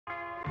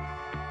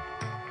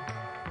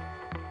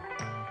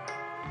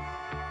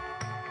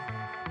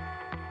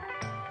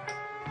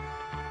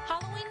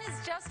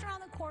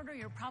water,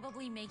 you're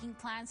probably making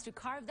plans to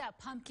carve that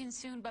pumpkin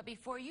soon. But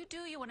before you do,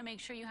 you want to make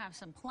sure you have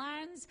some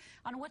plans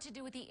on what to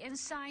do with the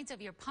insides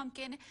of your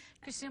pumpkin.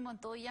 Christina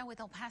Montoya with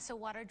El Paso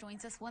Water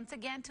joins us once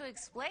again to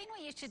explain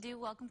what you should do.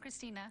 Welcome,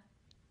 Christina.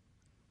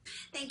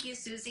 Thank you,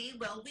 Susie.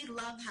 Well, we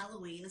love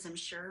Halloween, as I'm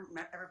sure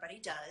everybody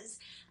does,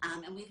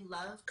 and we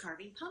love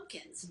carving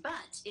pumpkins.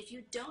 But if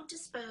you don't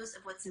dispose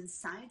of what's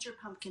inside your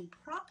pumpkin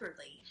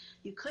properly,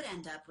 you could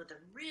end up with a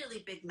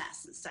really big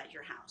mess inside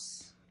your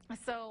house.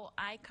 So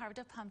I carved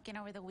a pumpkin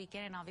over the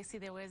weekend, and obviously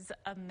there was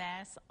a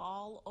mess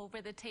all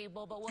over the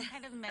table. But what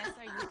kind of mess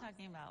are you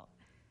talking about?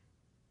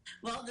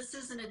 Well, this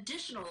is an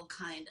additional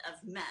kind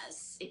of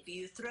mess. If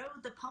you throw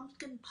the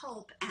pumpkin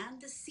pulp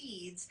and the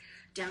seeds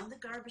down the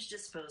garbage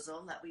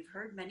disposal that we've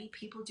heard many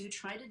people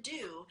try to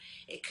do,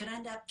 it could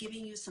end up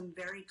giving you some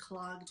very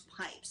clogged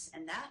pipes.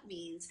 And that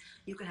means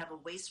you could have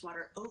a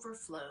wastewater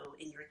overflow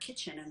in your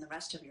kitchen and the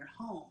rest of your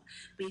home.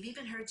 We've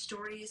even heard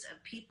stories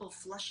of people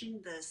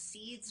flushing the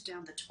seeds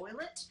down the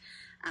toilet.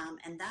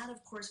 And that,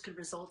 of course, could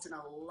result in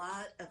a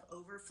lot of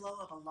overflow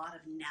of a lot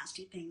of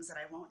nasty things that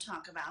I won't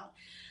talk about.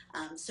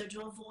 So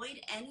to avoid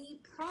any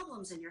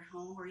problems in your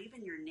home or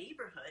even your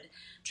neighborhood,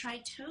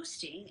 try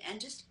toasting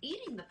and just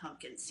eating the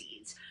pumpkin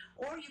seeds.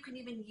 Or you can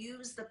even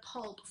use the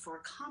pulp for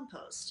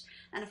compost.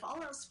 And if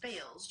all else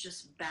fails,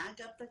 just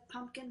bag up the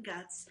pumpkin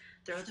guts,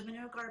 throw them in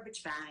a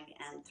garbage bag,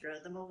 and throw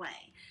them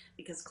away.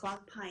 Because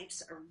clogged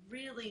pipes are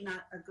really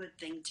not a good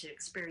thing to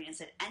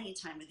experience at any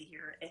time of the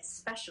year,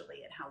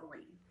 especially at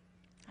Halloween.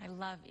 I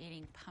love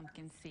eating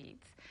pumpkin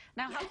seeds.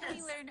 Now, how can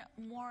we learn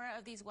more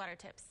of these water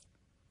tips?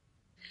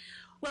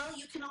 Well,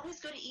 you can always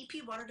go to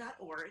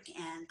epwater.org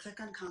and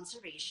click on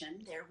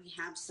conservation. There we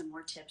have some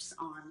more tips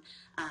on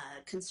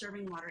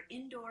conserving water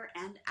indoor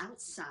and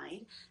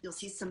outside. You'll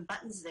see some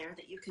buttons there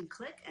that you can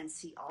click and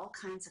see all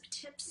kinds of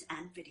tips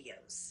and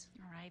videos.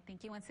 All right.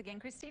 Thank you once again,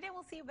 Christina.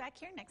 We'll see you back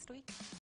here next week.